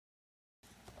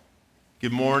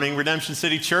Good morning, Redemption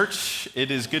City Church. It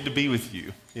is good to be with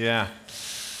you. Yeah,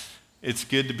 it's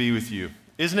good to be with you.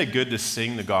 Isn't it good to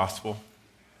sing the gospel?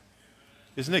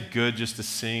 Isn't it good just to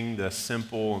sing the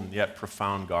simple and yet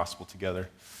profound gospel together?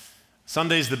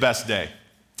 Sunday's the best day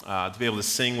to be able to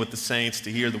sing with the saints,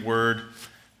 to hear the word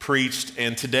preached.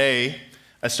 And today,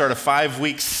 I start a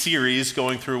 5-week series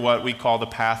going through what we call the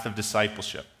path of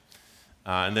discipleship.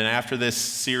 And then after this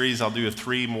series, I'll do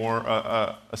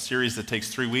a series that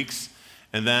takes 3 weeks.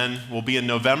 And then we'll be in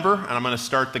November, and I'm going to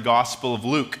start the Gospel of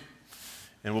Luke.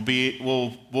 And we'll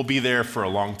be there for a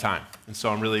long time. And so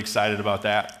I'm really excited about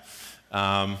that.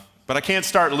 But I can't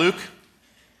start Luke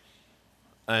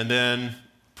and then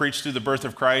preach through the birth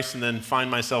of Christ and then find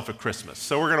myself at Christmas.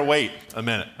 So we're going to wait a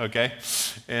minute, okay?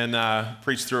 And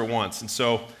preach through it once. And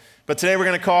so, but today we're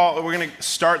going to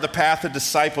start the path of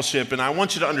discipleship. And I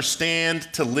want you to understand,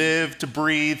 to live, to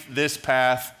breathe this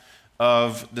path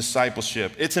of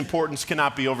discipleship. Its importance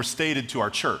cannot be overstated to our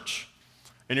church.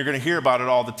 And you're going to hear about it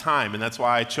all the time. And that's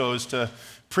why I chose to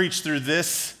preach through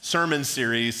this sermon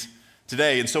series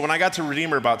today. And so when I got to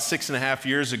Redeemer about 6.5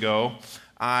 years ago,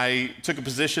 I took a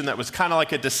position that was kind of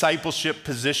like a discipleship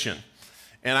position.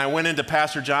 And I went into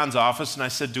Pastor John's office and I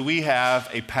said, do we have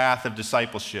a path of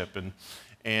discipleship?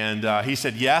 And he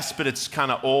said, yes, but it's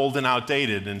kind of old and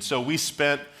outdated. And so we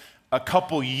spent a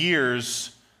couple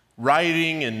years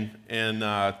writing and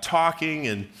talking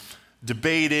and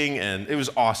debating, and it was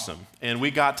awesome. And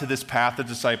we got to this path of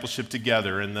discipleship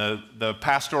together, and the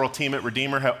pastoral team at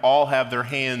Redeemer all have their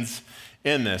hands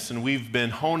in this, and we've been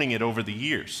honing it over the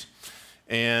years.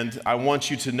 And I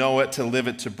want you to know it, to live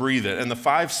it, to breathe it. And the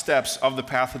 5 steps of the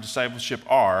path of discipleship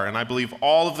are, and I believe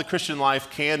all of the Christian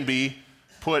life can be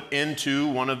put into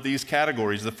one of these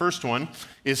categories. The first one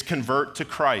is convert to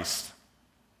Christ.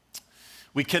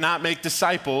 We cannot make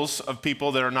disciples of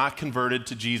people that are not converted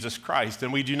to Jesus Christ,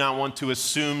 and we do not want to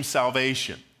assume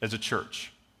salvation as a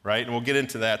church, right? And we'll get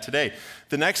into that today.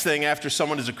 The next thing after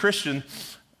someone is a Christian,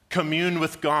 commune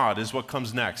with God is what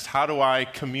comes next. How do I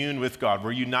commune with God?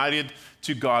 We're united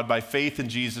to God by faith in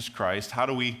Jesus Christ. How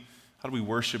do we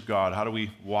worship God? How do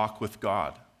we walk with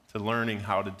God? To learning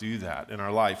how to do that in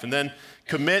our life. And then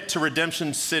commit to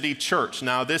Redemption City Church.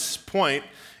 Now, this point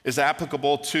is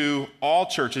applicable to all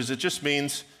churches. It just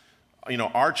means,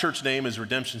 our church name is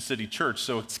Redemption City Church,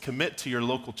 so it's commit to your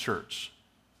local church.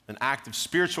 An act of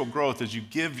spiritual growth as you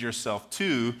give yourself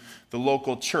to the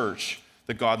local church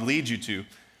that God leads you to.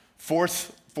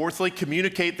 Fourthly,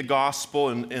 communicate the gospel,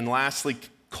 and lastly,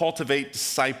 cultivate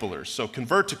disciplers. So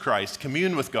convert to Christ,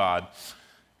 commune with God,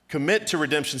 commit to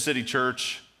Redemption City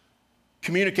Church,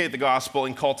 communicate the gospel,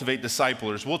 and cultivate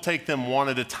disciplers. We'll take them one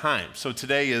at a time. So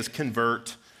today is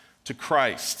convert to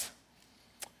Christ.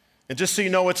 And just so you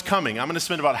know what's coming, I'm going to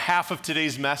spend about half of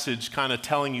today's message kind of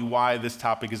telling you why this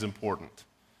topic is important.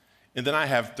 And then I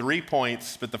have 3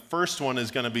 points, but the first one is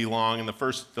going to be long, and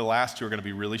the last 2 are going to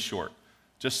be really short.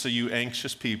 Just so you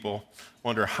anxious people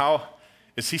wonder, how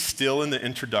is he still in the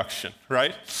introduction,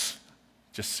 right?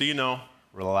 Just so you know,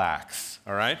 relax,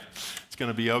 all right? It's going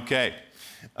to be okay.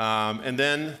 And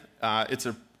then it's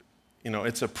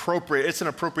an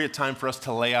appropriate time for us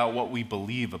to lay out what we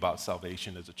believe about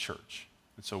salvation as a church.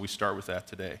 And so we start with that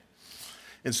today.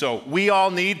 And so we all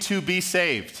need to be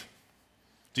saved.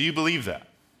 Do you believe that?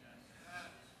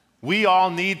 We all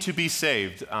need to be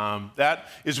saved. That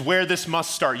is where this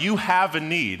must start. You have a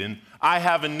need, and I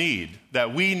have a need,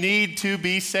 that we need to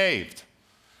be saved.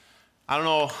 I don't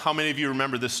know how many of you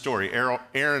remember this story,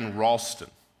 Aaron Ralston.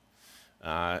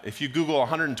 If you Google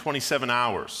 127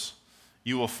 hours,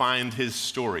 you will find his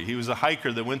story. He was a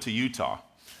hiker that went to Utah,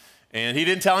 and he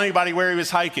didn't tell anybody where he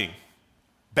was hiking.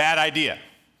 Bad idea.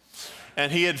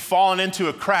 And he had fallen into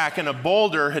a crack, and a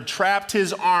boulder had trapped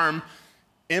his arm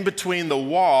in between the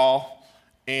wall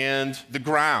and the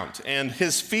ground, and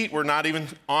his feet were not even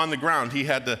on the ground. He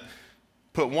had to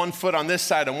put 1 foot on this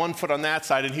side and 1 foot on that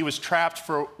side, and he was trapped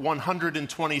for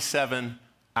 127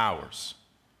 hours.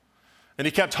 And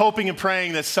he kept hoping and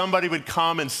praying that somebody would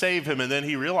come and save him, and then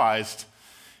he realized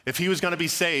if he was going to be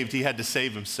saved, he had to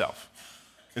save himself.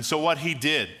 And so what he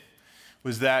did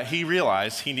was that he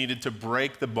realized he needed to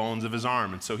break the bones of his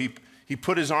arm. And so he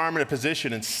put his arm in a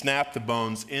position and snapped the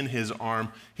bones in his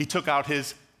arm. He took out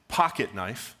his pocket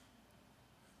knife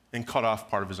and cut off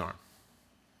part of his arm.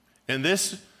 And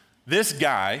this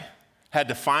guy had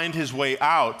to find his way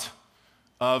out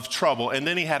of trouble, and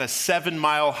then he had a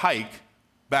 7-mile hike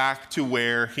back to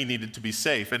where he needed to be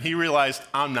safe. And he realized,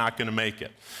 I'm not going to make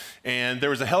it. And there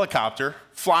was a helicopter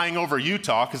flying over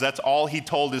Utah, because that's all he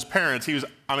told his parents.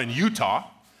 I'm in Utah.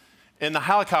 And the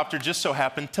helicopter just so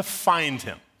happened to find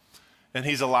him. And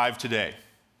he's alive today.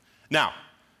 Now,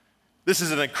 This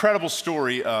is an incredible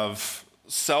story of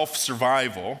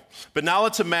self-survival. But now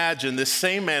let's imagine this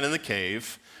same man in the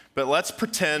cave, but let's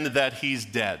pretend that he's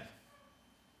dead.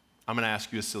 I'm going to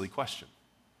ask you a silly question.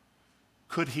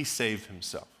 Could he save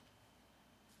himself?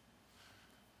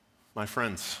 My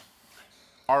friends,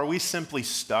 are we simply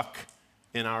stuck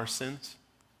in our sins?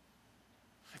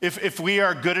 If we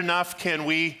are good enough, can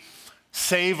we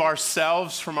save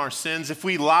ourselves from our sins? If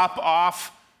we lop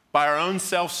off by our own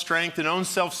self-strength and own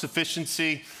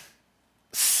self-sufficiency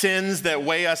sins that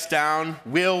weigh us down,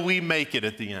 will we make it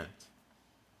at the end?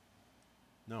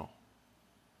 No.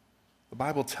 The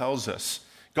Bible tells us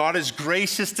God is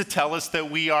gracious to tell us that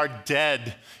we are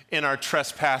dead in our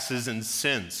trespasses and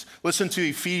sins. Listen to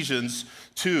Ephesians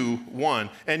 2:1.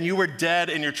 And you were dead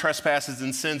in your trespasses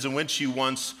and sins in which you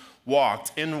once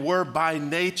walked, and were by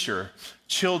nature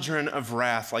children of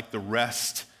wrath like the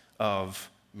rest of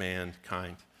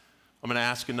mankind. I'm going to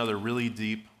ask another really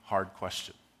deep, hard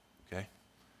question, okay?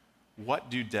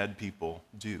 What do dead people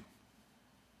do?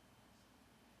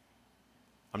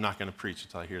 I'm not going to preach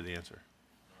until I hear the answer.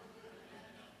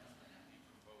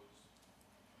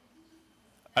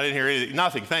 I didn't hear anything.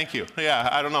 Nothing, thank you. Yeah,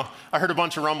 I don't know. I heard a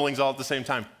bunch of rumblings all at the same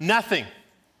time. Nothing.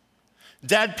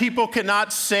 Dead people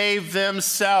cannot save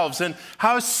themselves. And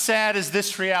how sad is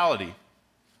this reality?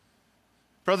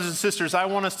 Brothers and sisters, I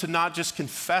want us to not just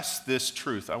confess this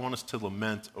truth. I want us to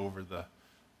lament over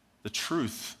the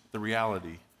truth, the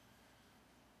reality,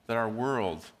 that our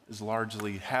world is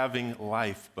largely having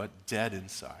life but dead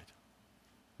inside.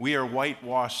 We are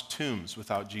whitewashed tombs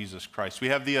without Jesus Christ. We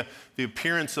have the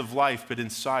appearance of life, but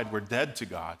inside we're dead to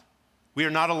God. We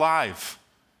are not alive,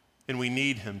 and we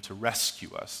need him to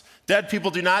rescue us. Dead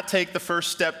people do not take the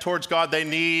first step towards God. They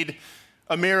need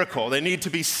a miracle. They need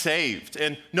to be saved.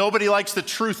 And nobody likes the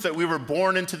truth that we were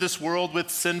born into this world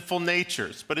with sinful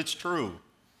natures, but it's true.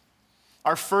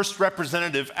 Our first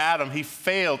representative, Adam, he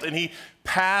failed, and he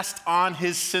passed on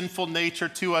his sinful nature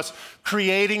to us,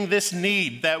 creating this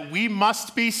need that we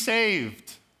must be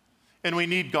saved, and we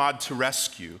need God to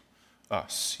rescue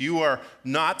us. You are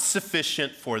not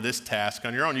sufficient for this task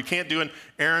on your own. You can't do an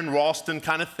Aaron Ralston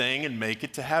kind of thing and make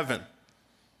it to heaven.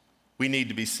 We need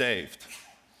to be saved.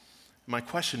 My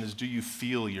question is, do you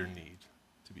feel your need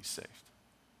to be saved?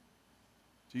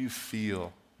 Do you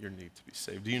feel your need to be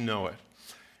saved? Do you know it?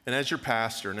 And as your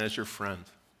pastor and as your friend,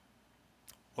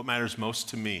 what matters most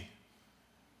to me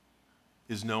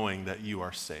is knowing that you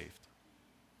are saved.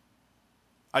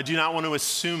 I do not want to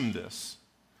assume this.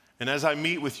 And as I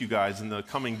meet with you guys in the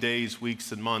coming days,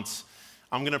 weeks, and months,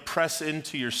 I'm going to press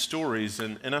into your stories.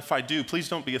 And if I do, please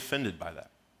don't be offended by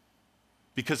that.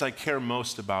 Because I care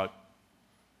most about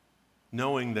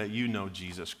knowing that you know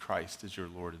Jesus Christ as your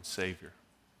Lord and Savior.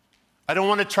 I don't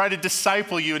want to try to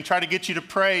disciple you and try to get you to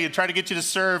pray and try to get you to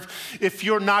serve if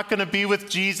you're not going to be with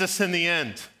Jesus in the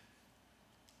end.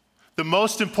 The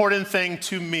most important thing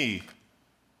to me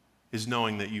is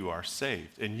knowing that you are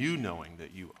saved and you knowing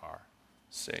that you are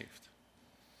saved.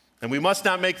 And we must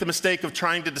not make the mistake of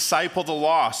trying to disciple the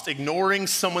lost, ignoring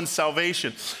someone's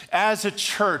salvation. As a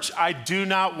church, I do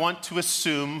not want to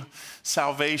assume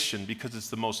salvation because it's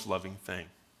the most loving thing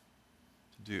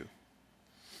to do.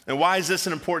 And why is this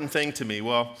an important thing to me?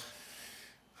 Well,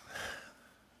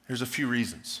 there's a few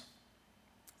reasons.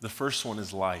 The first one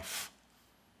is life.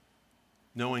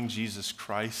 Knowing Jesus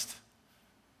Christ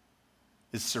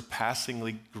is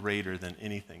surpassingly greater than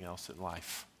anything else in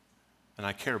life. And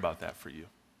I care about that for you.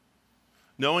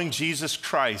 Knowing Jesus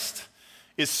Christ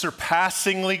is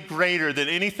surpassingly greater than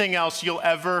anything else you'll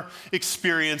ever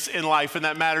experience in life, and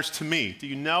that matters to me. Do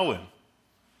you know him?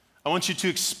 I want you to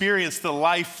experience the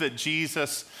life that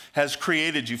Jesus has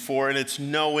created you for, and it's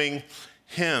knowing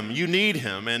him. You need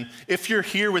him, and if you're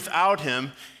here without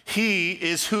him, he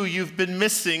is who you've been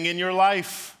missing in your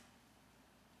life.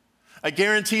 I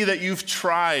guarantee that you've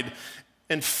tried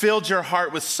and filled your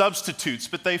heart with substitutes,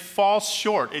 but they fall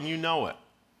short, and you know it.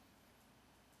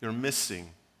 You're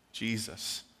missing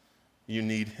Jesus. You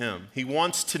need him. He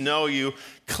wants to know you,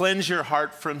 cleanse your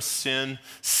heart from sin,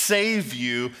 save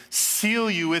you, seal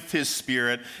you with his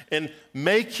Spirit, and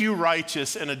make you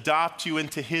righteous and adopt you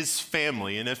into his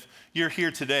family. And if you're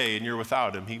here today and you're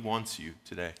without him, he wants you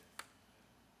today.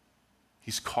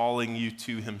 He's calling you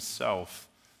to himself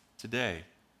today.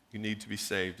 You need to be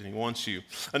saved, and he wants you.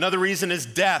 Another reason is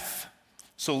death.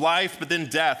 So life, but then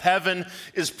death. Heaven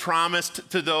is promised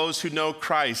to those who know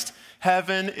Christ.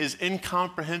 Heaven is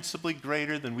incomprehensibly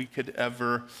greater than we could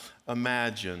ever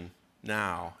imagine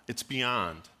now. It's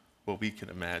beyond what we can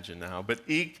imagine now. But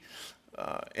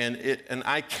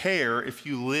I care if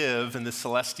you live in the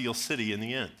celestial city in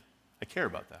the end. I care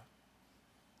about that.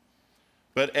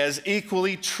 But as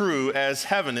equally true as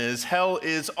heaven is, hell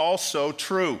is also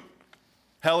true.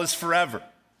 Hell is forever.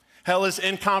 Hell is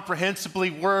incomprehensibly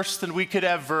worse than we could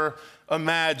ever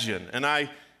imagine. And I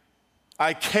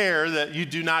care that you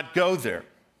do not go there.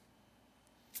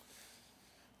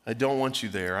 I don't want you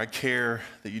there. I care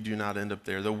that you do not end up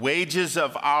there. The wages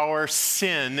of our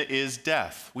sin is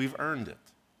death. We've earned it,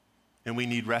 and we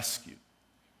need rescue.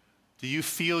 Do you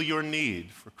feel your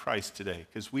need for Christ today?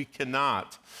 Because we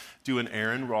cannot do an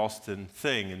Aaron Ralston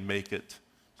thing and make it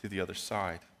to the other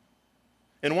side.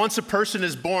 And once a person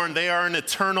is born, they are an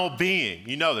eternal being.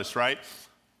 You know this, right?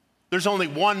 There's only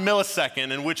 1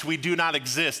 millisecond in which we do not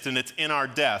exist, and it's in our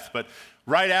death. But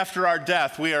right after our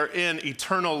death, we are in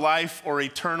eternal life or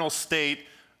eternal state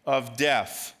of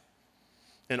death.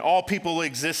 And all people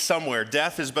exist somewhere.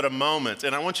 Death is but a moment.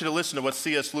 And I want you to listen to what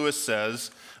C.S. Lewis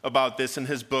says about this in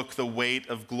his book, The Weight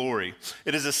of Glory.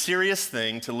 It is a serious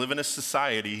thing to live in a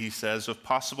society, he says, of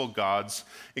possible gods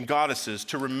and goddesses,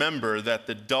 to remember that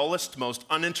the dullest, most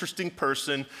uninteresting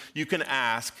person you can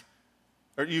ask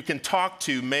or you can talk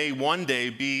to may one day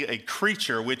be a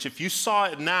creature which, if you saw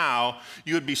it now,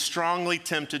 you would be strongly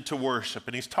tempted to worship.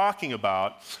 And he's talking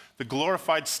about the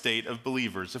glorified state of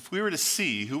believers. If we were to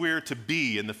see who we are to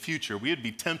be in the future, we would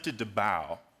be tempted to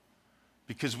bow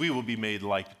because we will be made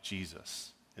like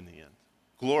Jesus in the end.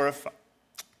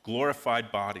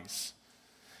 Glorified bodies.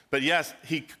 But yes,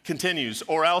 he continues,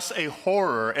 or else a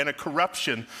horror and a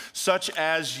corruption such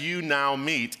as you now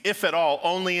meet, if at all,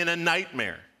 only in a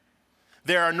nightmare.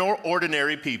 There are no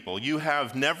ordinary people. You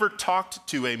have never talked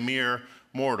to a mere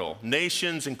mortal.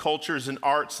 Nations and cultures and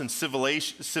arts and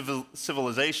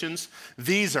civilizations,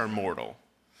 these are mortal.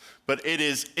 But it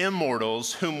is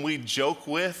immortals whom we joke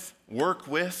with, work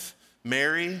with,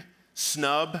 marry,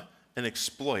 snub, and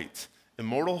exploit.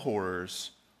 Immortal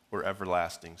horrors or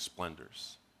everlasting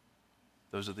splendors.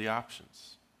 Those are the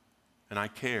options. And I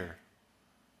care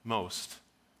most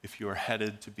if you are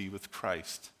headed to be with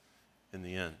Christ in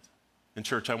the end. In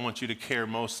church, I want you to care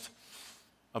most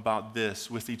about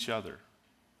this with each other,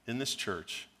 in this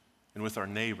church, and with our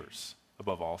neighbors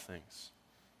above all things.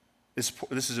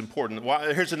 This is important.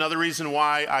 Here's another reason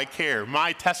why I care.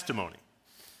 My testimony.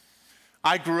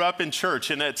 I grew up in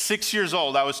church, and at 6 years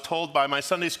old, I was told by my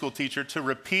Sunday school teacher to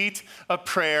repeat a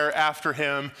prayer after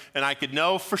him, and I could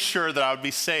know for sure that I would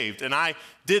be saved. And I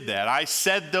did that. I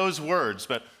said those words,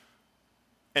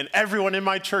 and everyone in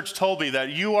my church told me that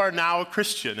you are now a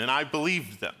Christian, and I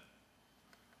believed them.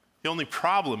 The only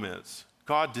problem is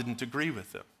God didn't agree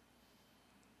with them.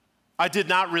 I did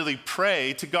not really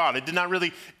pray to God. I did not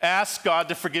really ask God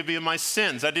to forgive me of my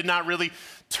sins. I did not really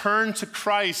turn to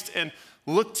Christ and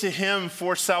look to him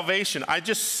for salvation. I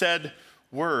just said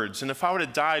words, and if I would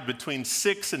have died between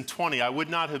 6 and 20, I would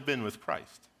not have been with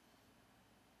Christ.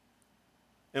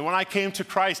 And when I came to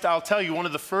Christ, I'll tell you, one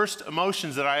of the first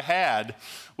emotions that I had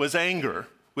was anger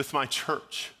with my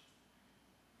church.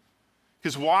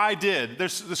 Because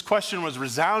this question was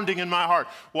resounding in my heart.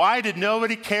 Why did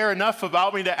nobody care enough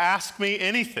about me to ask me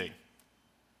anything?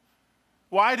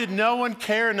 Why did no one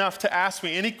care enough to ask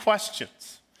me any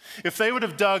questions? If they would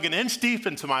have dug an inch deep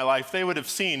into my life, they would have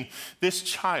seen this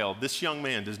child, this young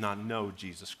man does not know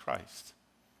Jesus Christ.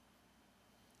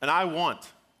 And I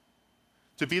want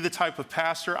to be the type of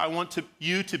pastor, I want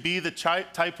you to be the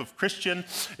type of Christian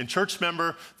and church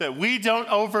member that we don't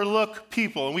overlook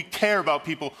people and we care about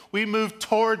people. We move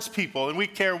towards people and we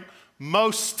care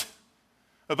most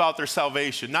about their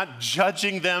salvation, not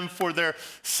judging them for their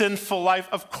sinful life.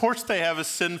 Of course they have a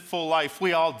sinful life.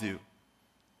 We all do.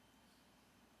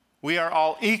 We are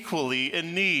all equally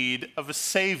in need of a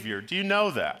Savior. Do you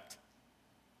know that?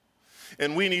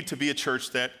 And we need to be a church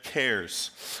that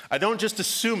cares. I don't just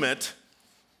assume it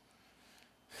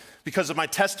because of my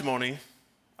testimony.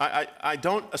 I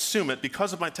don't assume it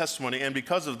because of my testimony and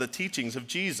because of the teachings of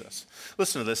Jesus.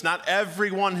 Listen to this. Not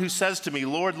everyone who says to me,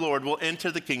 Lord, Lord, will enter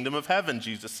the kingdom of heaven,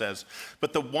 Jesus says,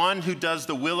 but the one who does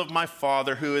the will of my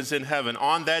Father who is in heaven.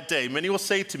 On that day, many will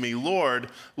say to me, Lord,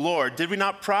 Lord, did we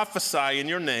not prophesy in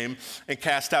your name and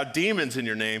cast out demons in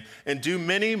your name and do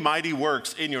many mighty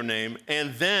works in your name?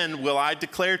 And then will I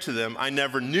declare to them, I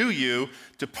never knew you.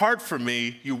 Depart from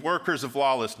me, you workers of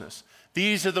lawlessness.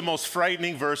 These are the most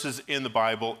frightening verses in the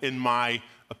Bible, in my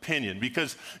opinion,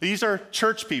 because these are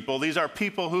church people. These are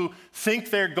people who think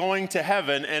they're going to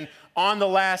heaven, and on the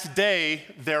last day,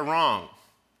 they're wrong.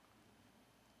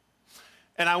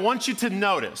 And I want you to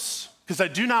notice, because I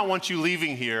do not want you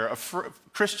leaving here,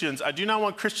 I do not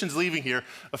want Christians leaving here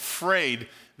afraid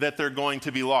that they're going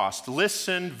to be lost.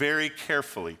 Listen very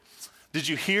carefully. Did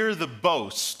you hear the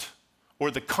boast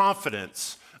or the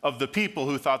confidence of the people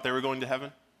who thought they were going to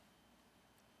heaven?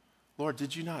 Lord,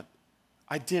 did you not?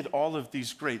 I did all of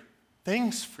these great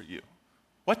things for you.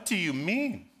 What do you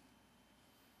mean?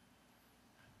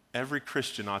 Every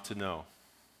Christian ought to know,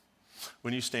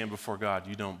 when you stand before God,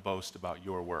 you don't boast about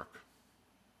your work.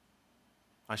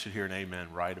 I should hear an amen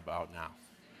right about now.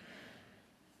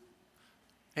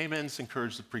 Amens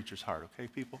encourage the preacher's heart, okay,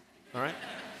 people? All right?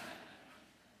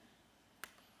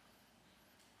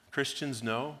 Christians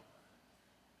know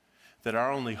that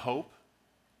our only hope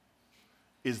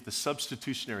is the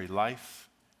substitutionary life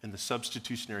and the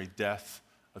substitutionary death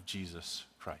of Jesus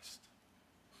Christ.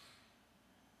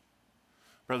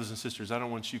 Brothers and sisters, I don't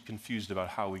want you confused about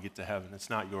how we get to heaven. It's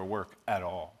not your work at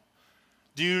all.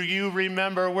 Do you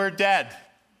remember we're dead?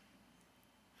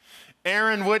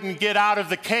 Aaron wouldn't get out of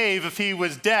the cave if he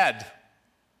was dead.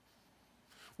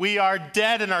 We are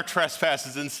dead in our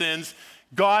trespasses and sins.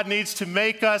 God needs to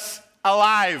make us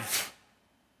alive.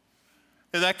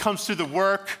 And that comes through the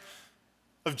work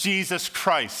of Jesus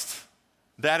Christ.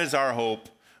 That is our hope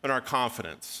and our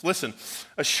confidence. Listen,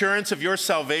 assurance of your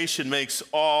salvation makes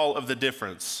all of the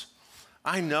difference.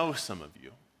 I know some of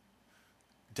you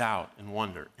doubt and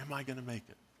wonder, am I going to make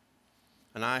it?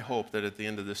 And I hope that at the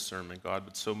end of this sermon, God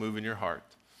would so move in your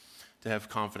heart to have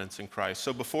confidence in Christ.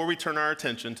 So before we turn our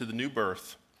attention to the new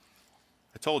birth,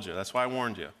 I told you, that's why I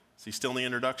warned you. Is he still in the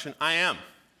introduction? I am.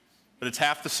 But it's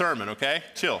half the sermon, okay?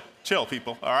 Chill,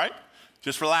 people, all right?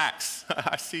 Just relax.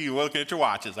 I see you looking at your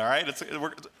watches, all right?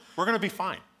 We're going to be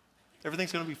fine.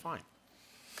 Everything's going to be fine.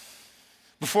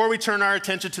 Before we turn our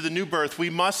attention to the new birth,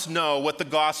 we must know what the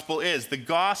gospel is. The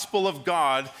gospel of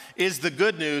God is the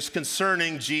good news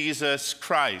concerning Jesus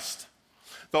Christ.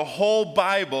 The whole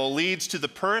Bible leads to the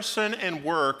person and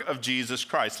work of Jesus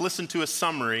Christ. Listen to a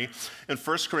summary in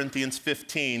 1 Corinthians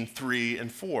 15, 3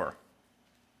 and 4.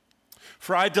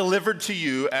 For I delivered to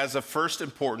you as of first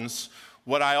importance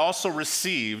what I also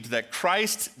received, that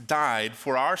Christ died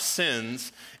for our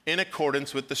sins in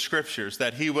accordance with the Scriptures,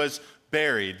 that he was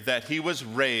buried, that he was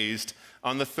raised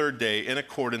on the third day in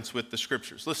accordance with the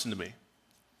Scriptures. Listen to me.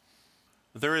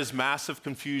 There is massive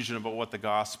confusion about what the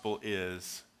gospel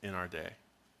is in our day.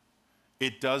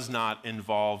 It does not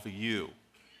involve you.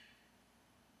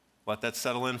 Let that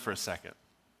settle in for a second.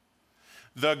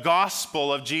 The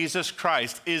gospel of Jesus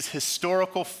Christ is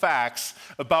historical facts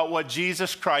about what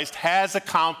Jesus Christ has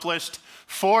accomplished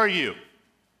for you.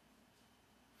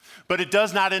 But it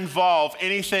does not involve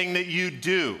anything that you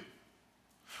do.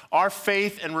 Our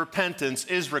faith and repentance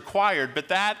is required, but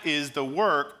that is the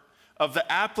work of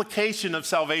the application of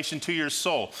salvation to your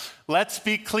soul. Let's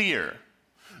be clear.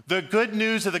 The good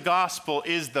news of the gospel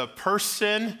is the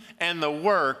person and the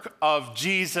work of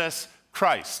Jesus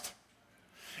Christ.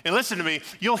 And listen to me,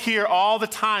 you'll hear all the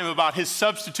time about his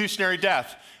substitutionary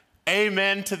death.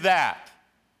 Amen to that.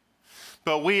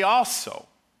 But we also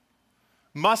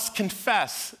must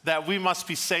confess that we must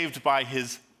be saved by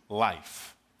his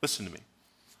life. Listen to me.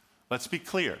 Let's be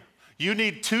clear. You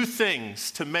need two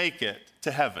things to make it to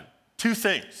heaven. Two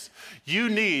things. You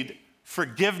need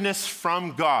forgiveness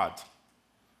from God.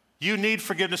 You need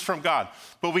forgiveness from God.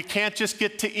 But we can't just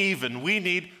get to even. We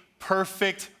need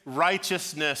perfect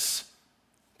righteousness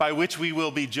by which we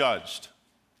will be judged.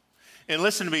 And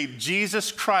listen to me,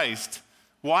 Jesus Christ,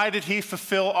 why did he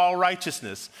fulfill all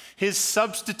righteousness? His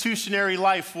substitutionary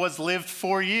life was lived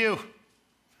for you.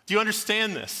 Do you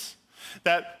understand this?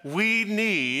 That we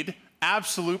need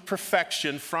absolute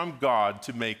perfection from God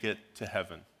to make it to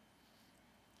heaven.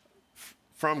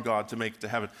 From God to make it to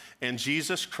heaven. And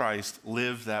Jesus Christ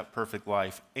lived that perfect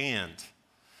life. And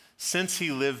since he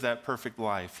lived that perfect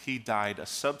life, he died a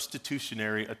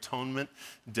substitutionary atonement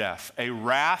death, a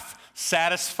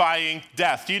wrath-satisfying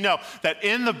death. Do you know that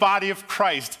in the body of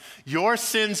Christ, your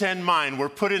sins and mine were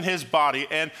put in his body,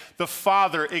 and the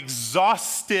Father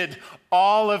exhausted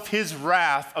all of his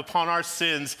wrath upon our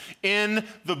sins in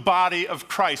the body of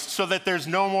Christ, so that there's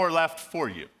no more left for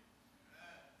you.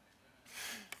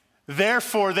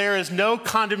 Therefore, there is no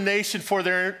condemnation for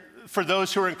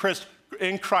those who are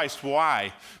in Christ.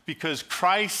 Why? Because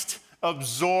Christ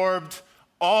absorbed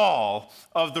all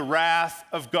of the wrath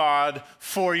of God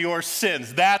for your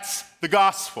sins. That's the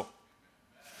gospel.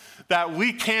 That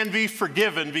we can be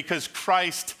forgiven because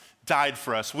Christ died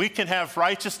for us. We can have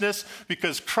righteousness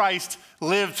because Christ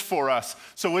lived for us.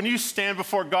 So when you stand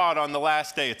before God on the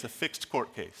last day, it's a fixed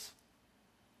court case.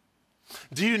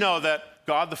 Do you know that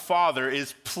God the Father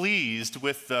is pleased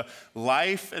with the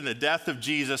life and the death of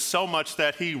Jesus so much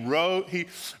that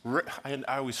I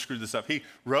always screw this up, he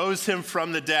rose him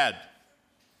from the dead.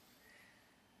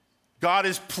 God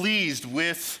is pleased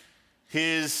with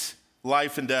his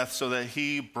life and death so that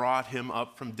he brought him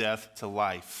up from death to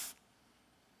life.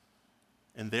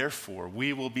 and therefore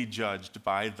we will be judged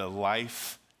by the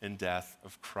life and death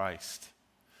of Christ.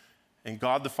 And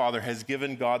God the Father has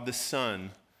given God the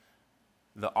Son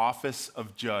the office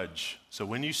of judge. So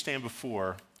when you stand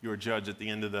before your judge at the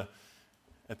end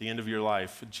of your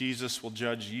life, Jesus will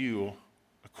judge you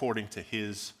according to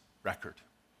his record.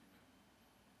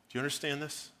 Do you understand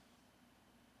this?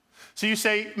 So you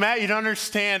say, Matt, you don't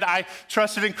understand. I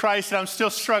trusted in Christ and I'm still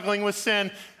struggling with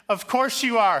sin. Of course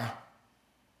you are.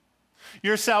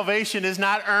 Your salvation is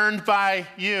not earned by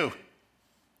you.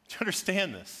 Do you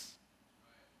understand this?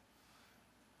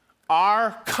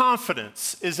 Our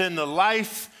confidence is in the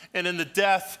life and in the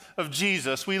death of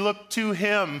Jesus. We look to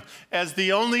him as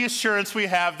the only assurance we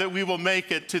have that we will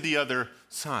make it to the other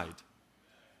side.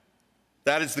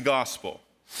 That is the gospel.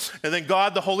 And then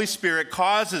God, the Holy Spirit,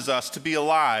 causes us to be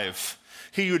alive.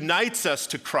 He unites us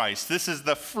to Christ. This is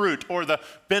the fruit or the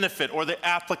benefit or the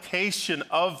application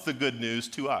of the good news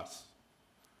to us.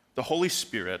 The Holy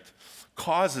Spirit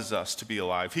causes us to be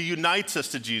alive. He unites us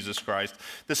to Jesus Christ.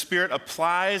 The Spirit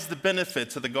applies the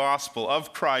benefits of the gospel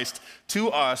of Christ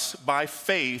to us by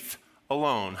faith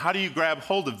alone. How do you grab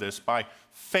hold of this? By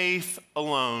faith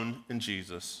alone in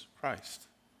Jesus Christ.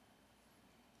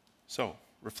 So,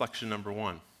 reflection number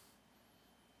one.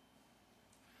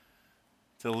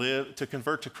 To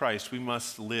convert to Christ, we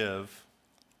must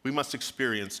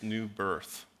experience new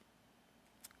birth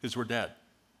because we're dead.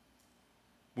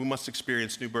 We must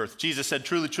experience new birth. Jesus said,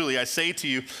 truly, truly, I say to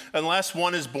you, unless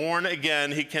one is born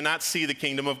again, he cannot see the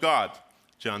kingdom of God.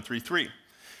 John 3:3.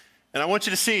 And I want you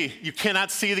to see, you cannot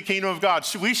see the kingdom of God.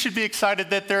 We should be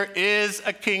excited that there is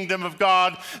a kingdom of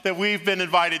God that we've been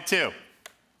invited to.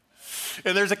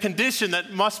 And there's a condition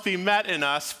that must be met in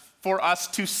us for us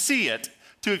to see it,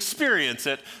 to experience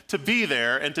it, to be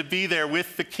there, and to be there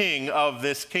with the king of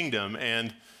this kingdom.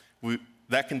 And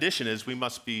that condition is we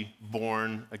must be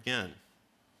born again.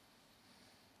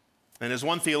 And as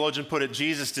one theologian put it,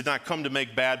 Jesus did not come to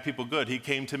make bad people good. He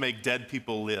came to make dead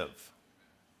people live.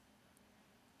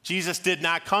 Jesus did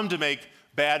not come to make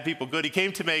bad people good. He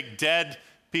came to make dead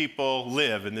people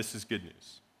live. And this is good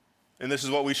news. And this is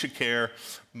what we should care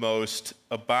most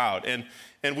about. And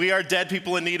we are dead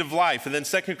people in need of life. And then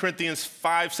 2 Corinthians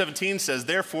 5:17 says,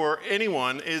 therefore,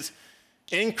 anyone is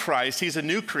in Christ, he's a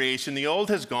new creation. The old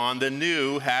has gone, the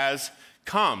new has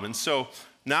come. And so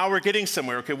now we're getting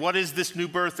somewhere. Okay, what is this new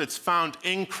birth that's found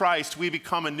in Christ? We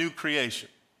become a new creation.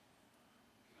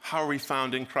 How are we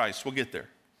found in Christ? We'll get there.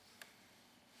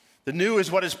 The new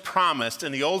is what is promised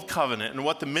in the old covenant and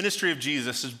what the ministry of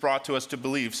Jesus has brought to us to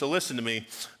believe. So listen to me.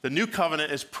 The new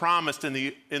covenant is promised in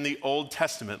the Old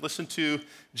Testament. Listen to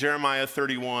Jeremiah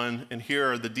 31, and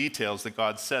here are the details that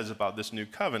God says about this new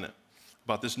covenant,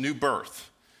 about this new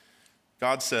birth.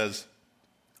 God says,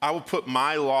 I will put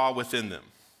my law within them.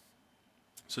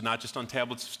 So not just on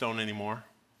tablets of stone anymore.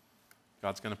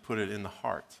 God's going to put it in the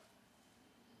heart,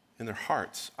 in their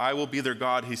hearts. I will be their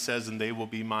God, he says, and they will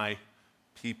be my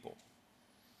people.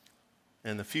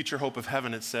 And the future hope of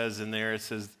heaven, it says in there, it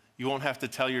says, you won't have to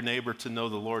tell your neighbor to know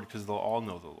the Lord because they'll all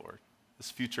know the Lord.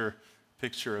 This future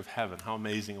picture of heaven, how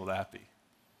amazing will that be?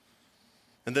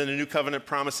 And then the new covenant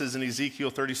promises in Ezekiel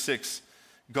 36,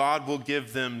 God will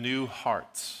give them new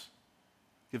hearts.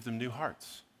 Give them new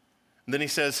hearts. And then he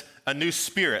says, a new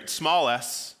spirit, small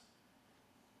s.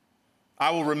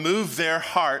 I will remove their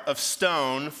heart of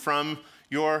stone from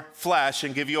your flesh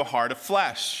and give you a heart of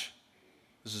flesh.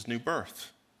 This is new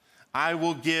birth. I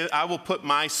will put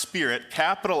my spirit,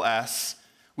 capital S,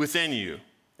 within you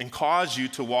and cause you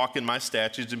to walk in my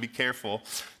statutes and be careful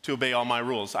to obey all my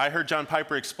rules. I heard John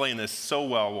Piper explain this so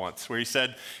well once, where he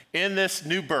said, in this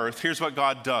new birth, here's what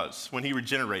God does when he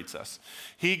regenerates us.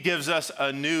 He gives us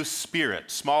a new spirit,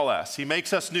 small s. He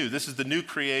makes us new. This is the new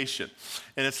creation.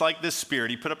 And it's like this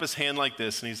spirit. He put up his hand like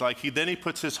this, and he's like, then he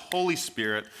puts his Holy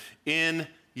Spirit in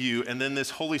you, and then this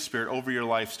Holy Spirit over your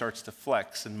life starts to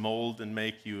flex and mold and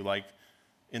make you like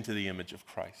into the image of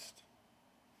Christ.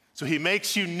 So he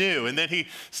makes you new, and then he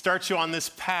starts you on this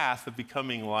path of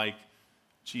becoming like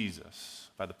Jesus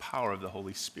by the power of the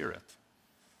Holy Spirit.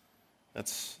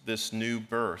 That's this new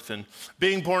birth. And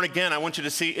being born again, I want you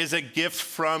to see, is a gift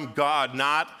from God,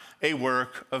 not a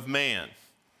work of man.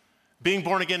 Being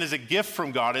born again is a gift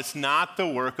from God. It's not the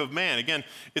work of man. Again,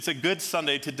 it's a good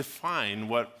Sunday to define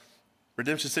what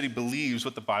Redemption City believes,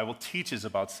 what the Bible teaches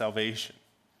about salvation.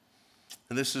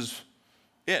 And this is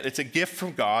it. It's a gift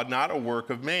from God, not a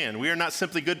work of man. We are not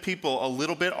simply good people a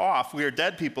little bit off. We are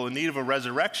dead people in need of a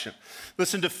resurrection.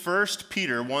 Listen to 1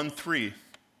 Peter 1:3.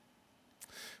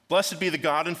 Blessed be the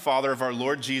God and Father of our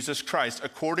Lord Jesus Christ.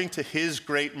 According to his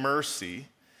great mercy,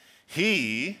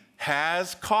 he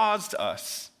has caused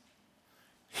us.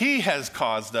 He has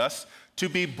caused us to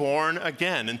be born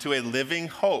again into a living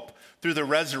hope through the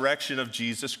resurrection of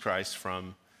Jesus Christ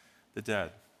from the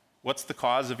dead. What's the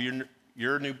cause of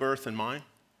your new birth and mine?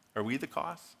 Are we the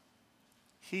cause?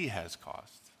 He has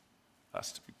caused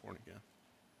us to be born again.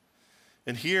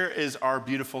 And here is our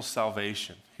beautiful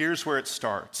salvation. Here's where it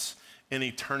starts, in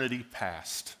eternity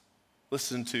past.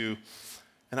 Listen to,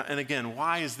 and again,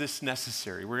 why is this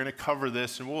necessary? We're going to cover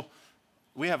this, and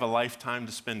we have a lifetime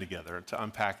to spend together to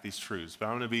unpack these truths. But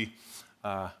I'm going to be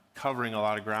covering a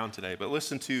lot of ground today. But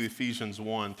listen to Ephesians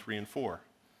 1, 3, and 4.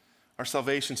 Our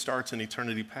salvation starts in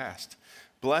eternity past.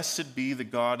 Blessed be the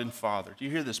God and Father. Do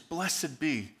you hear this? Blessed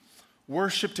be.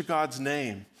 Worship to God's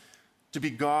name, to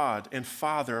be God and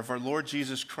Father of our Lord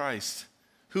Jesus Christ,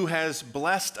 who has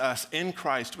blessed us in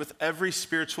Christ with every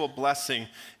spiritual blessing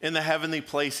in the heavenly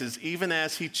places, even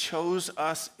as he chose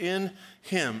us in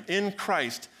him, in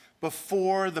Christ,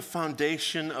 before the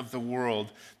foundation of the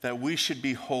world, that we should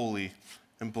be holy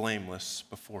and blameless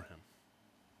before him.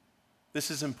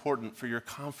 This is important for your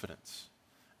confidence.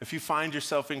 If you find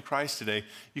yourself in Christ today,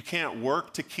 you can't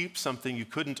work to keep something you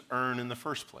couldn't earn in the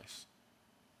first place.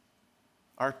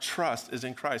 Our trust is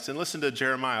in Christ. And listen to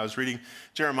Jeremiah. I was reading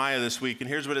Jeremiah this week, and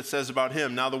here's what it says about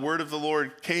him. Now the word of the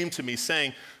Lord came to me,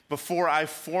 saying, before I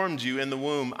formed you in the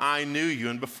womb, I knew you,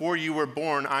 and before you were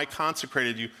born, I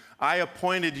consecrated you. I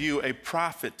appointed you a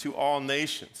prophet to all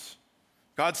nations.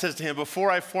 God says to him, before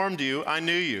I formed you, I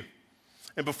knew you.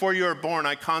 And before you were born,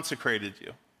 I consecrated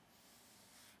you.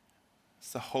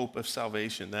 It's the hope of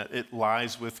salvation, that it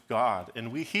lies with God.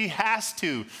 And he has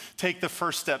to take the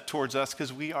first step towards us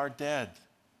because we are dead.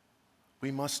 We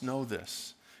must know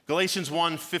this. Galatians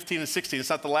 1, 15 and 16.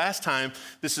 It's not the last time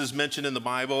this is mentioned in the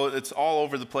Bible. It's all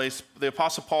over the place. The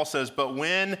Apostle Paul says, but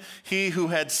when he who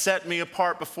had set me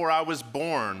apart before I was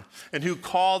born and who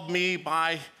called me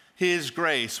by his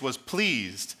grace was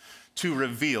pleased to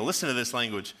reveal. Listen to this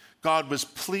language. God was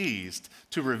pleased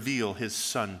to reveal his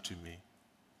Son to me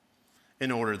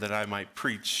in order that I might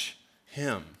preach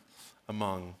him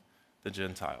among the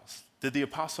Gentiles. Did the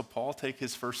Apostle Paul take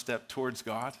his first step towards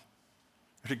God?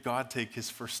 Or did God take his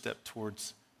first step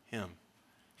towards him?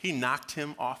 He knocked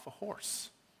him off a horse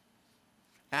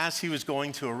as he was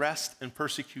going to arrest and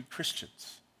persecute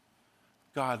Christians.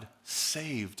 God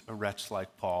saved a wretch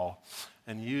like Paul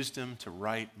and used him to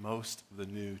write most of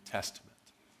the New Testament.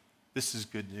 This is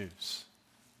good news.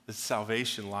 That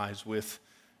salvation lies with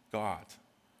God.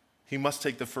 He must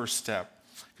take the first step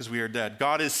because we are dead.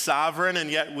 God is sovereign, and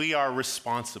yet we are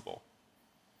responsible.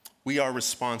 We are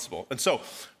responsible. And so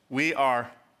we are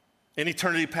in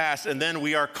eternity past, and then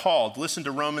we are called. Listen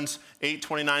to Romans 8,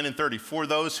 29 and 30. For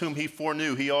those whom he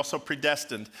foreknew, he also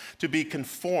predestined to be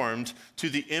conformed to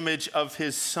the image of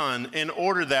his Son, in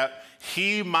order that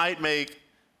he might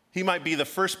be the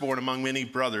firstborn among many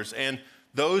brothers. And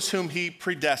those whom he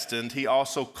predestined, he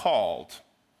also called.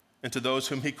 And to those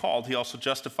whom he called, he also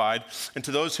justified. And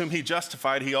to those whom he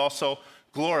justified, he also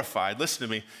glorified. Listen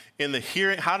to me. In the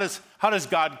hearing, how does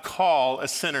God call a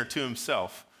sinner to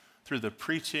himself? Through the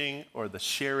preaching or the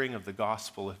sharing of the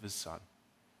gospel of his Son.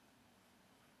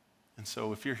 And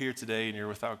so if you're here today and you're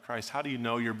without Christ, how do you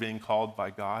know you're being called by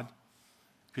God?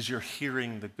 Because you're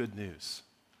hearing the good news.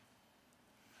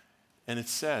 And it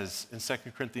says in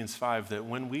 2 Corinthians 5 that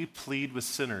when we plead with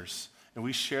sinners and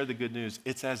we share the good news,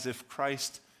 it's as if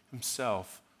Christ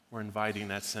himself were inviting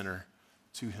that sinner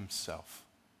to himself.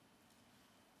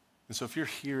 And so if you're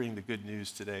hearing the good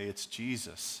news today, it's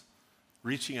Jesus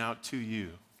reaching out to you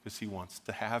because he wants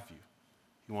to have you.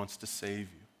 He wants to save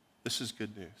you. This is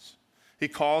good news. He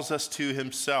calls us to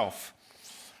himself.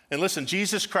 And listen,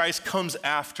 Jesus Christ comes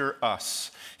after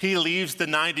us. He leaves the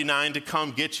 99 to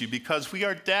come get you because we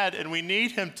are dead and we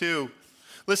need him to.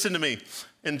 Listen to me.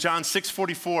 In John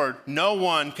 6:44, no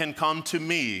one can come to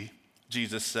me,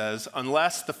 Jesus says,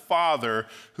 unless the Father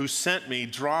who sent me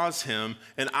draws him,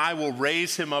 and I will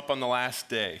raise him up on the last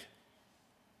day.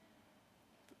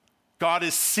 God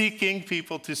is seeking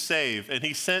people to save, and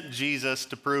he sent Jesus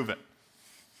to prove it.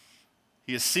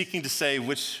 He is seeking to save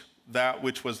that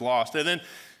which was lost. And then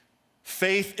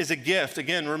faith is a gift.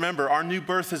 Again, remember, our new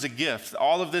birth is a gift.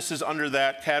 All of this is under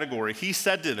that category. He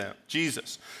said to them,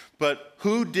 Jesus, but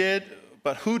who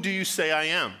do you say I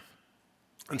am?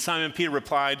 And Simon Peter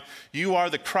replied, you are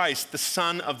the Christ, the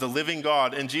Son of the living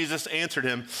God. And Jesus answered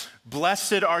him,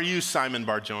 blessed are you, Simon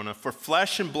Bar-Jonah, for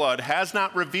flesh and blood has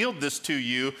not revealed this to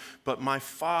you, but my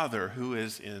Father who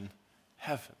is in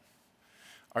heaven.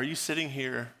 Are you sitting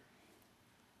here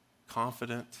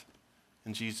confident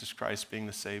in Jesus Christ being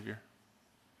the Savior?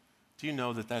 Do you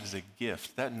know that that is a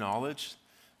gift? That knowledge,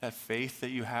 that faith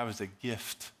that you have is a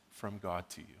gift from God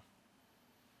to you.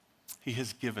 He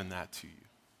has given that to you.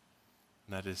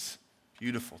 And that is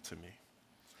beautiful to me.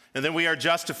 And then we are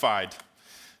justified.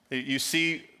 You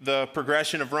see the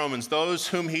progression of Romans. Those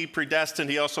whom he predestined,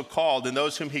 he also called. And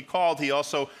those whom he called, he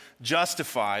also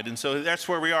justified. And so that's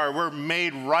where we are. We're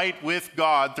made right with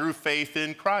God through faith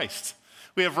in Christ.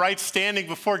 We have right standing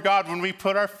before God when we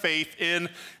put our faith in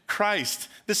Christ.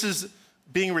 This is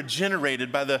being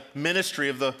regenerated by the ministry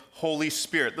of the Holy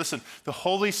Spirit. Listen, the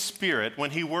Holy Spirit,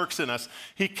 when he works in us,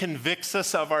 he convicts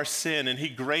us of our sin and he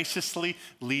graciously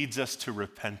leads us to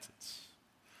repentance.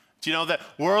 Do you know that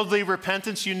worldly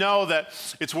repentance? You know that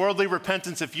it's worldly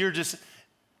repentance if you're just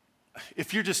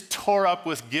tore up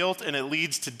with guilt and it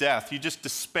leads to death. You just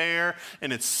despair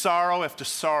and it's sorrow after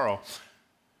sorrow.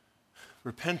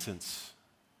 Repentance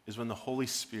is when the Holy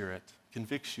Spirit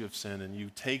convicts you of sin and you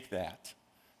take that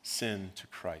sin to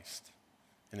Christ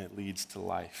and it leads to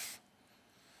life.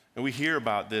 And we hear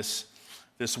about this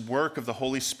work of the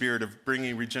Holy Spirit of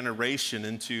bringing regeneration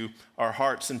into our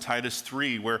hearts in Titus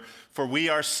 3, where for we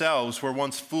ourselves were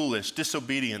once foolish,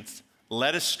 disobedient,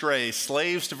 led astray,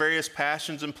 slaves to various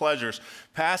passions and pleasures,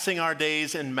 passing our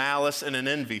days in malice and in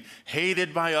envy,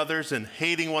 hated by others and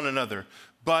hating one another.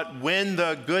 But when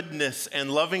the goodness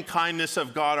and loving kindness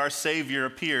of God our Savior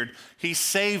appeared, he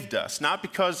saved us, not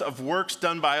because of works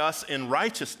done by us in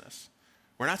righteousness.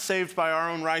 We're not saved by our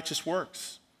own righteous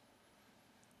works,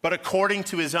 but according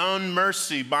to his own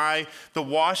mercy, by the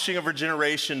washing of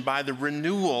regeneration, by the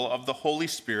renewal of the Holy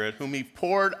Spirit, whom he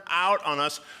poured out on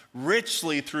us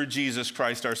richly through Jesus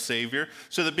Christ our Savior,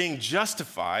 so that being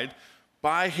justified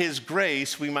by his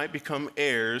grace, we might become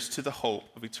heirs to the hope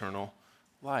of eternal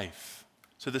life.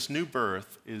 So this new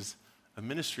birth is a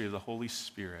ministry of the Holy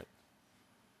Spirit,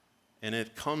 and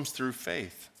it comes through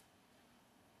faith.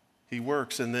 He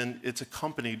works, and then it's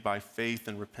accompanied by faith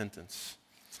and repentance.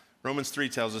 Romans 3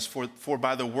 tells us, for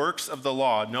by the works of the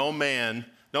law, no man,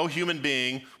 no human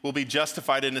being will be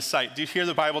justified in his sight. Do you hear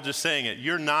the Bible just saying it?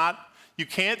 You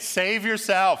can't save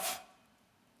yourself.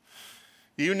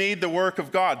 You need the work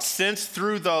of God. Since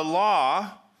through the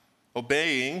law,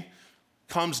 obeying,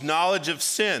 comes knowledge of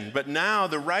sin. But now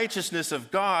the righteousness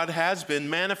of God has been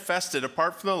manifested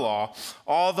apart from the law.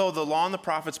 Although the law and the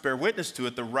prophets bear witness to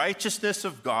it, the righteousness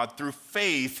of God through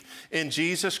faith in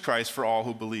Jesus Christ for all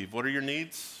who believe. What are your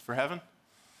needs for heaven?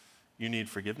 You need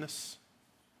forgiveness.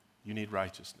 You need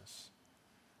righteousness.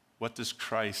 What does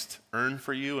Christ earn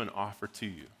for you and offer to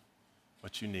you?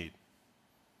 What you need.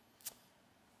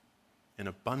 In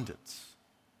abundance.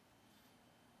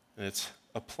 And it's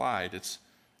applied. It's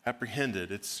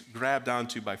apprehended. It's grabbed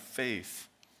onto by faith.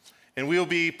 And we will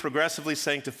be progressively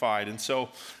sanctified. And so,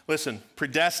 listen,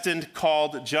 predestined,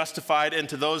 called, justified, and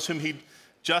to those whom he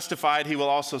justified, he will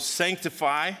also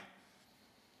sanctify.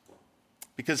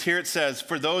 Because here it says,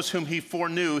 for those whom he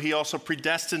foreknew, he also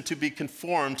predestined to be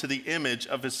conformed to the image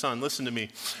of his Son. Listen to me.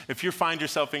 If you find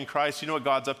yourself in Christ, you know what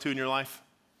God's up to in your life?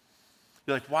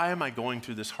 You're like, why am I going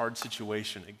through this hard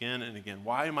situation again and again?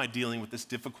 Why am I dealing with this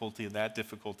difficulty and that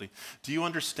difficulty? Do you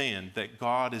understand that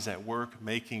God is at work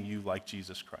making you like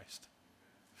Jesus Christ?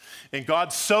 And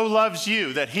God so loves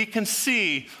you that he can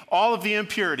see all of the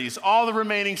impurities, all the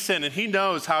remaining sin, and he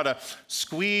knows how to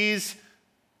squeeze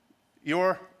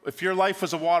if your life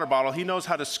was a water bottle, he knows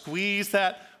how to squeeze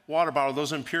that water bottle,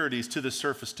 those impurities, to the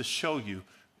surface to show you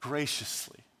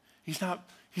graciously. He's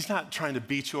not trying to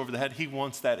beat you over the head. He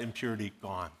wants that impurity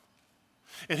gone.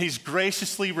 And he's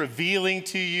graciously revealing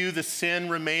to you the sin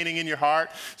remaining in your heart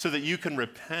so that you can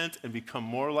repent and become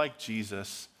more like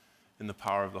Jesus in the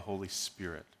power of the Holy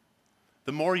Spirit.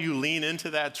 The more you lean into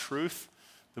that truth,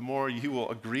 the more you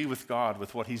will agree with God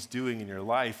with what he's doing in your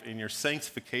life, and your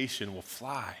sanctification will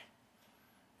fly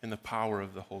in the power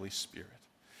of the Holy Spirit.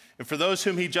 And for those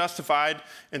whom he justified,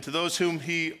 and to those whom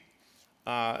he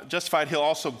justified, he'll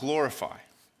also glorify.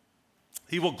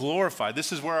 He will glorify.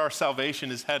 This is where our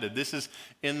salvation is headed. This is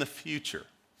in the future.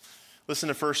 Listen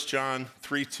to 1 John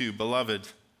 3:2. Beloved,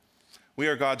 we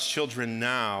are God's children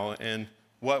now, and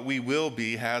what we will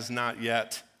be has not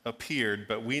yet appeared,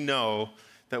 but we know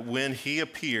that when he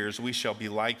appears, we shall be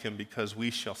like him because we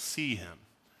shall see him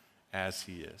as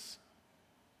he is.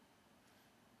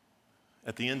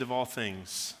 At the end of all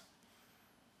things,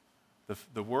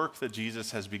 the work that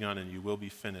Jesus has begun in you will be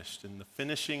finished. And the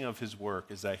finishing of his work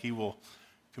is that he will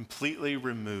completely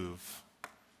remove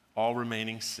all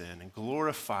remaining sin and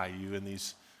glorify you in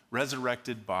these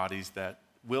resurrected bodies that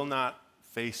will not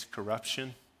face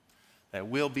corruption, that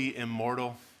will be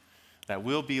immortal, that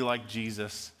will be like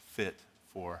Jesus, fit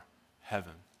for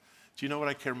heaven. Do you know what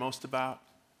I care most about?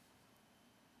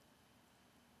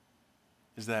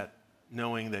 Is that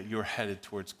knowing that you're headed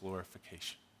towards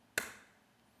glorification.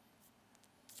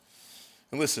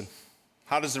 And listen,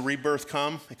 how does the rebirth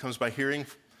come? It comes by hearing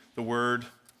the word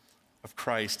of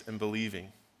Christ and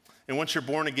believing. And once you're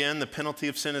born again, the penalty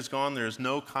of sin is gone. There is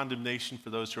no condemnation for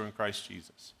those who are in Christ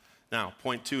Jesus. Now,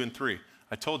 point 2 and 3.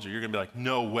 I told you, you're going to be like,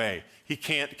 no way. He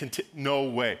can't continue. No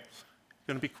way. It's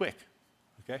going to be quick,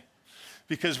 okay?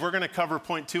 Because we're going to cover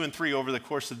point 2 and 3 over the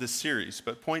course of this series.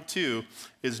 But point 2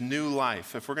 is new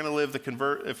life. If we're going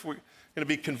to if we're going to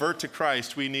be convert to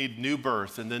Christ, we need new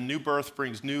birth. And then new birth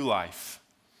brings new life.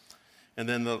 And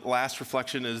then the last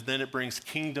reflection is then it brings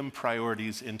kingdom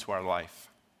priorities into our life.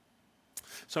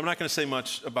 So I'm not going to say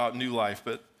much about new life,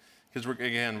 but because we're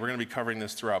going to be covering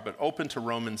this throughout. But open to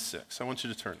Romans 6. I want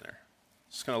you to turn there.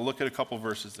 Just going to look at a couple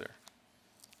verses there.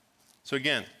 So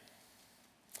again,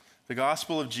 the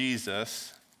gospel of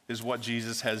Jesus is what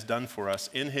Jesus has done for us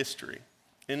in history,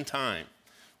 in time,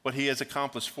 what he has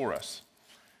accomplished for us.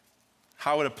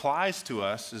 How it applies to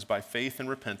us is by faith and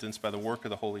repentance, by the work of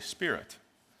the Holy Spirit.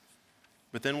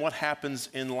 But then what happens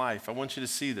in life? I want you to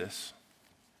see this.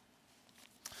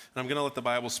 And I'm going to let the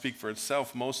Bible speak for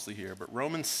itself mostly here, but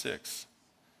Romans 6,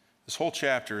 this whole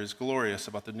chapter is glorious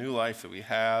about the new life that we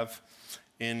have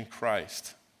in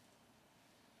Christ.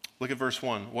 Look at verse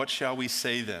 1. What shall we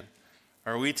say then?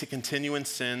 Are we to continue in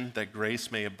sin that grace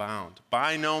may abound?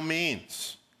 By no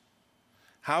means.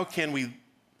 How can we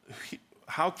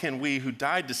who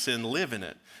died to sin live in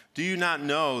it? Do you not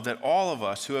know that all of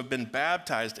us who have been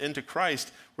baptized into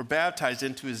Christ were baptized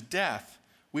into his death?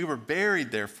 We were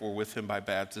buried, therefore, with him by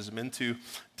baptism into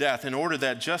death, in order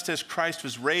that just as Christ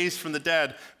was raised from the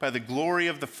dead by the glory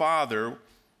of the Father,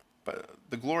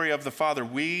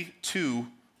 we too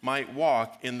might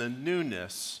walk in the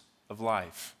newness of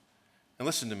life. And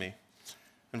listen to me.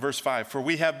 In verse 5, for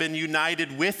we have been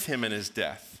united with him in his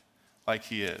death, like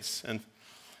he is. And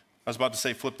I was about to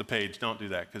say flip the page. Don't do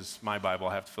that, because my Bible,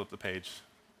 I have to flip the page.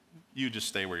 You just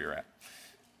stay where you're at.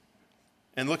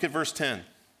 And look at verse 10.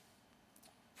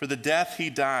 For the death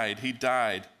he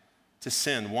died to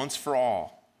sin once for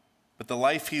all. But the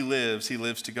life he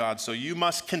lives to God. So you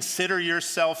must consider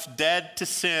yourself dead to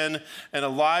sin and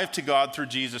alive to God through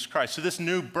Jesus Christ. So this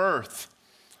new birth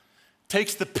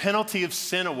takes the penalty of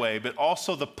sin away, but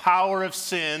also the power of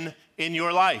sin in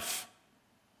your life.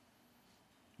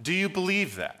 Do you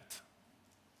believe that?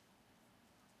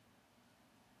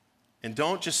 And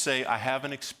don't just say, I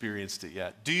haven't experienced it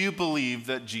yet. Do you believe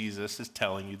that Jesus is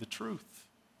telling you the truth?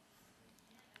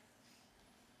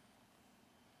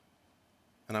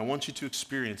 And I want you to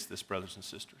experience this, brothers and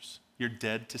sisters. You're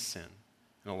dead to sin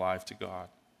and alive to God.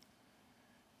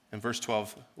 In verse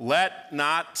 12, let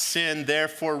not sin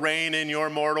therefore reign in your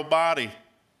mortal body.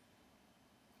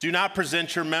 Do not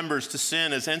present your members to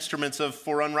sin as instruments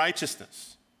for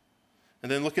unrighteousness.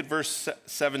 And then look at verse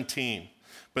 17.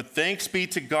 But thanks be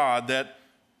to God that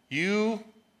you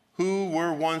who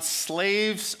were once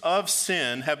slaves of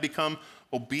sin have become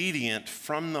obedient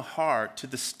from the heart to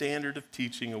the standard of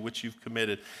teaching of which you've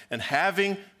committed. And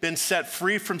having been set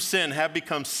free from sin, have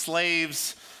become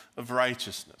slaves of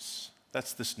righteousness.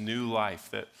 That's this new life,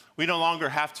 that we no longer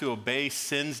have to obey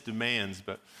sin's demands,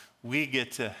 but we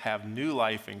get to have new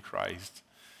life in Christ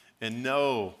and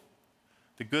know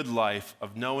the good life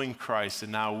of knowing Christ.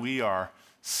 And now we are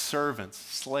servants,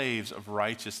 slaves of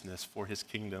righteousness for his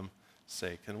kingdom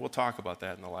sake. And we'll talk about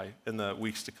that in the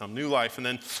weeks to come. New life, and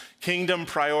then kingdom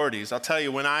priorities. I'll tell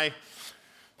you,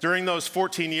 during those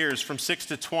 14 years from 6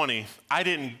 to 20, I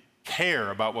didn't care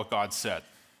about what God said.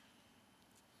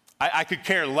 I could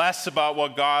care less about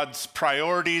what God's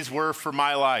priorities were for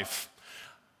my life.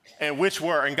 And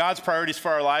God's priorities for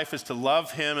our life is to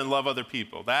love him and love other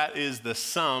people. That is the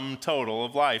sum total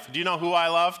of life. Do you know who I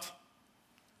loved?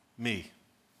 Me.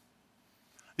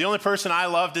 The only person I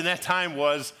loved in that time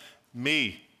was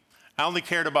me. I only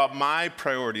cared about my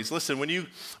priorities. Listen, when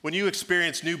you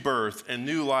experience new birth and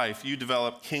new life, you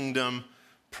develop kingdom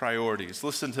priorities.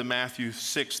 Listen to Matthew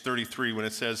 6:33 when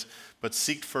it says, but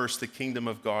seek first the kingdom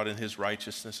of God and his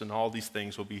righteousness, and all these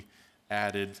things will be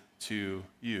added to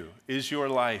you. Is your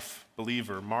life,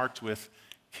 believer, marked with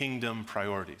kingdom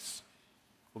priorities?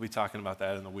 We'll be talking about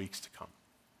that in the weeks to come.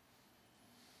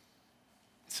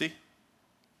 See?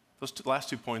 Those last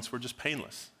 2 points were just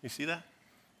painless. You see that?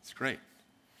 It's great.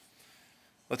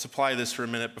 Let's apply this for a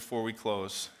minute before we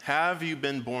close. Have you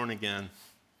been born again?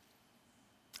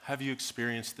 Have you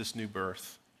experienced this new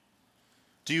birth?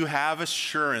 Do you have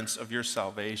assurance of your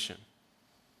salvation?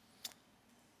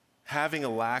 Having a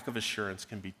lack of assurance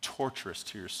can be torturous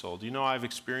to your soul. Do you know I've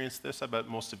experienced this? I bet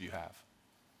most of you have.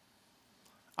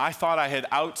 I thought I had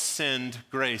out-sinned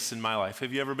grace in my life.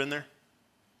 Have you ever been there?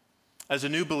 As a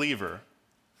new believer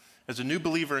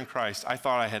in Christ, I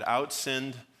thought I had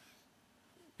out-sinned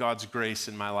God's grace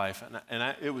in my life.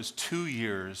 It was 2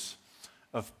 years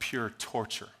of pure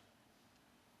torture.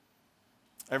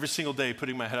 Every single day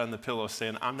putting my head on the pillow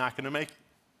saying, I'm not going to make it.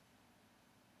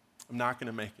 I'm not going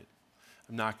to make it.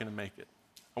 I'm not going to make it.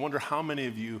 I wonder how many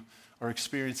of you are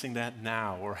experiencing that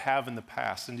now or have in the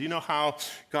past. And do you know how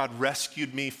God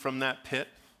rescued me from that pit?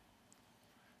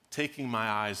 Taking my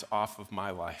eyes off of my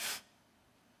life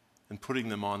and putting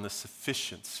them on the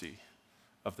sufficiency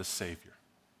of the Savior.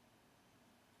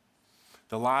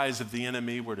 The lies of the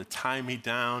enemy were to tie me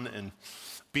down and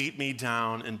beat me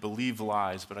down and believe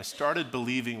lies, but I started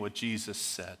believing what Jesus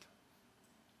said.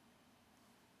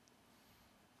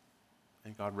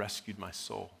 And God rescued my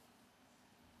soul.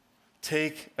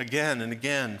 Take again and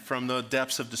again from the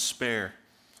depths of despair.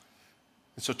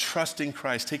 And so trusting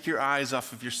Christ, take your eyes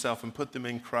off of yourself and put them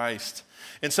in Christ.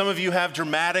 And some of you have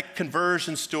dramatic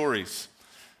conversion stories,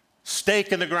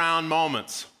 stake in the ground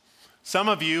moments. Some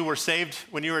of you were saved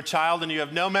when you were a child and you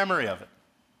have no memory of it.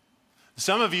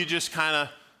 Some of you just kind of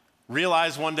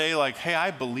realized one day like, hey, I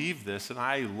believe this and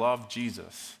I love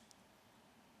Jesus.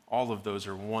 All of those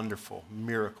are wonderful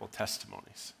miracle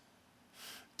testimonies.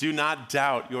 Do not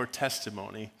doubt your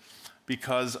testimony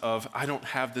because of, I don't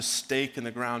have this stake in the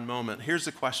ground moment. Here's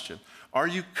the question. Are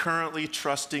you currently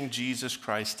trusting Jesus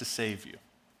Christ to save you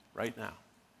right now?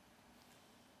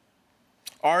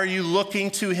 Are you looking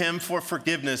to him for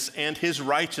forgiveness and his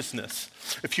righteousness?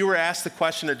 If you were asked the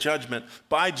question at judgment,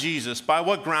 by Jesus, by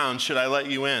what grounds should I let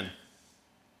you in?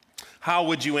 How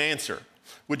would you answer?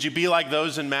 Would you be like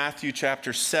those in Matthew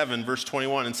chapter 7, verse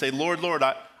 21 and say, Lord, Lord,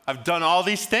 I've done all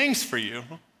these things for you.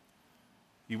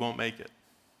 You won't make it.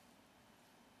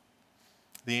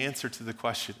 The answer to the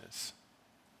question is,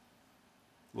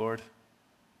 Lord,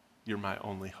 you're my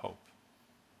only hope.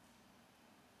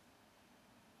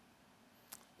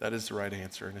 That is the right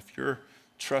answer. And if you're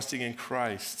trusting in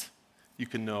Christ, you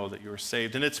can know that you are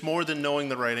saved. And it's more than knowing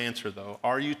the right answer, though.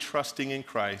 Are you trusting in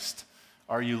Christ?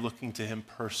 Are you looking to him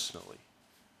personally?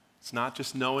 It's not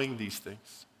just knowing these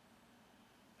things.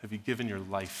 Have you given your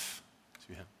life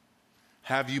to him?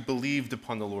 Have you believed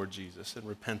upon the Lord Jesus and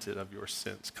repented of your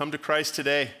sins? Come to Christ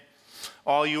today.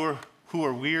 All you who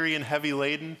are weary and heavy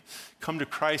laden, come to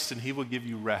Christ and he will give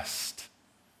you rest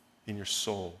in your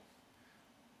soul.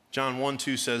 John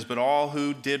 1:2 says, but all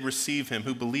who did receive him,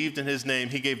 who believed in his name,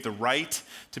 he gave the right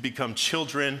to become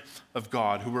children of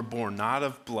God, who were born not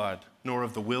of blood, nor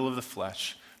of the will of the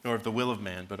flesh, nor of the will of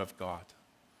man, but of God.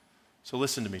 So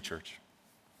listen to me, church.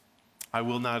 I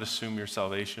will not assume your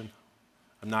salvation.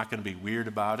 I'm not going to be weird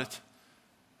about it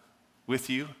with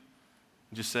you.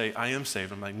 Just say, I am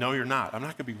saved. I'm like, no, you're not. I'm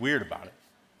not going to be weird about it.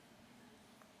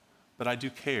 But I do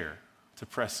care to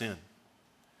press in.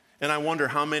 And I wonder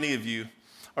how many of you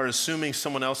are assuming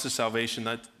someone else's salvation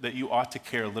that you ought to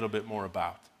care a little bit more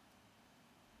about.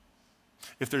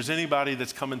 If there's anybody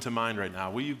that's coming to mind right now,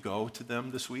 will you go to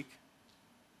them this week?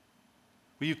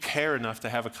 Will you care enough to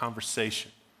have a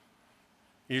conversation?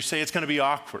 You say it's going to be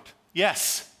awkward.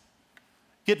 Yes.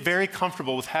 Get very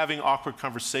comfortable with having awkward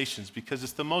conversations because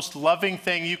it's the most loving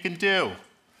thing you can do.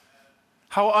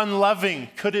 How unloving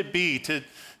could it be to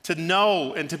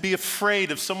know and to be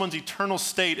afraid of someone's eternal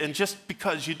state, and just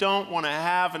because you don't want to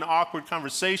have an awkward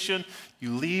conversation,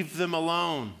 you leave them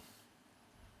alone.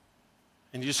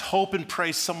 And you just hope and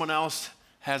pray someone else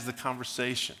has the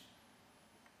conversation.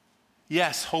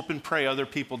 Yes, hope and pray other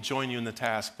people join you in the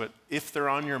task, but if they're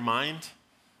on your mind,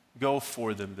 go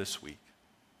for them this week.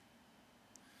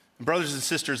 And brothers and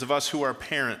sisters of us who are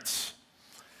parents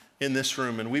in this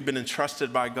room, and we've been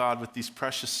entrusted by God with these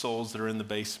precious souls that are in the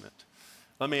basement,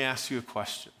 let me ask you a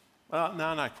question. Well,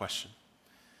 no, not a question.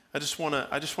 I just want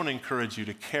to encourage you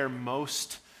to care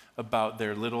most about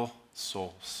their little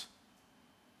souls.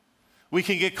 We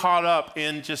can get caught up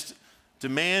in just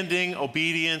demanding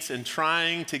obedience and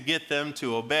trying to get them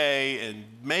to obey and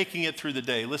making it through the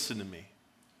day. Listen to me.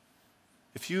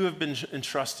 If you have been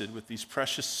entrusted with these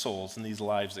precious souls and these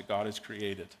lives that God has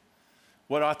created,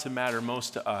 what ought to matter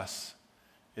most to us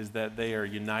is that they are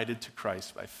united to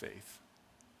Christ by faith.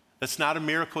 That's not a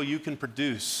miracle you can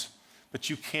produce, but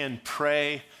you can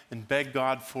pray and beg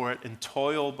God for it and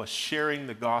toil by sharing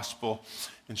the gospel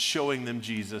and showing them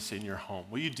Jesus in your home.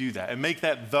 Will you do that and make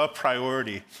that the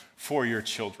priority for your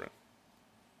children?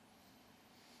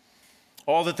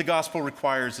 All that the gospel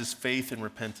requires is faith and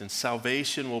repentance.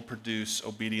 Salvation will produce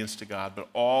obedience to God, but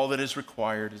all that is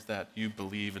required is that you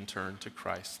believe and turn to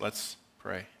Christ. Let's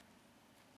pray.